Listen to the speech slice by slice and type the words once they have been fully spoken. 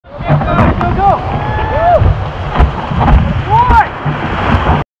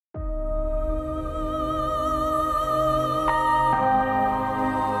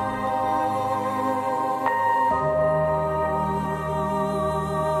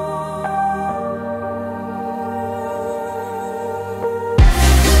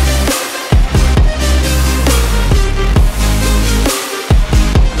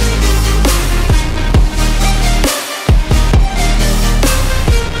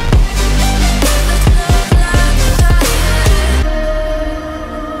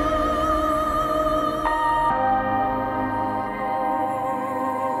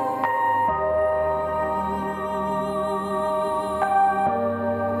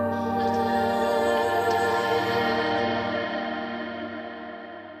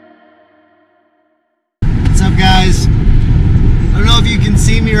Guys, I don't know if you can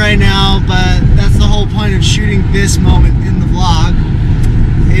see me right now, but that's the whole point of shooting this moment in the vlog.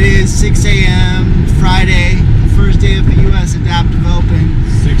 It is 6 a.m. Friday, first day of the U.S. Adaptive Open.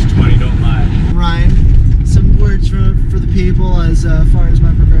 6:20, don't lie. Ryan, some words for the people as far as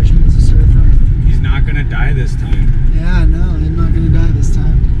my progression as a surfer. He's not gonna die this time. Yeah, no, I'm not gonna die this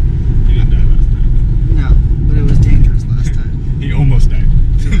time. He didn't die last time. No, but it was dangerous last time. He almost died.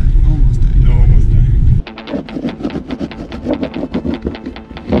 Yeah, almost died. No, almost died.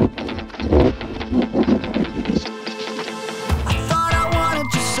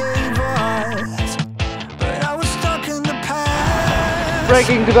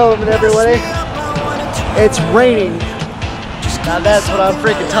 Breaking development, everybody. It's raining. Now that's what I'm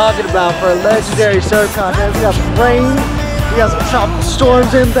freaking talking about for a legendary surf contest. We got some rain, we got some tropical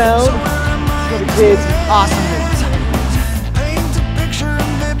storms inbound. It's gonna create some awesomeness.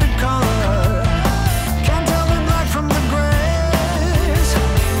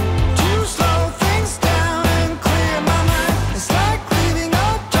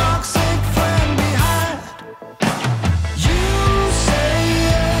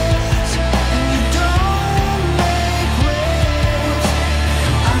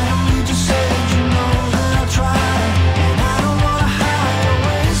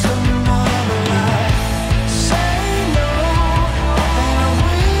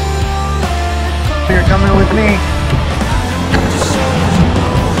 You're coming with me.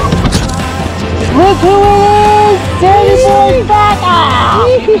 Look who it is! Danny Boy's back! Ah!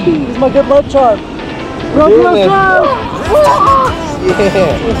 This is my good luck charm. Yeah.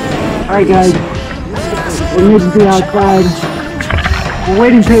 Alright guys, we're moving to the outside. We're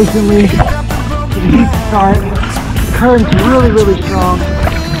waiting patiently for the heat to start. The current's really strong.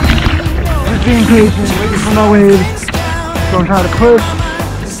 Just being patient, waiting for my waves. Don't try to push,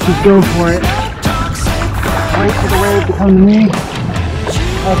 just go for it. Wait for the wave to come to me.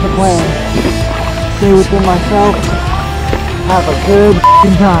 That's the plan. Stay within myself. Have a good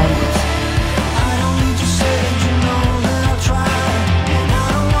time.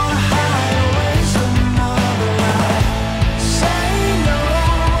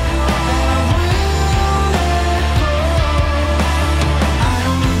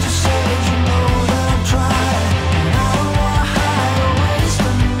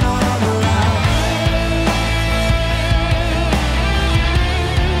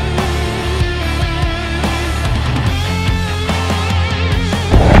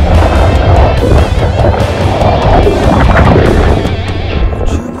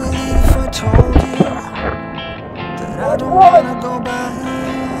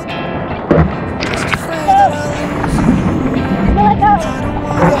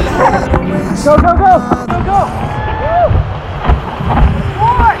 Go, go, go! Go, go!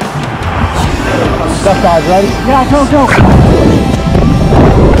 Stuff guys, ready? Yeah, go, go!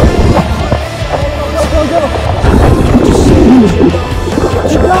 Go, go, go!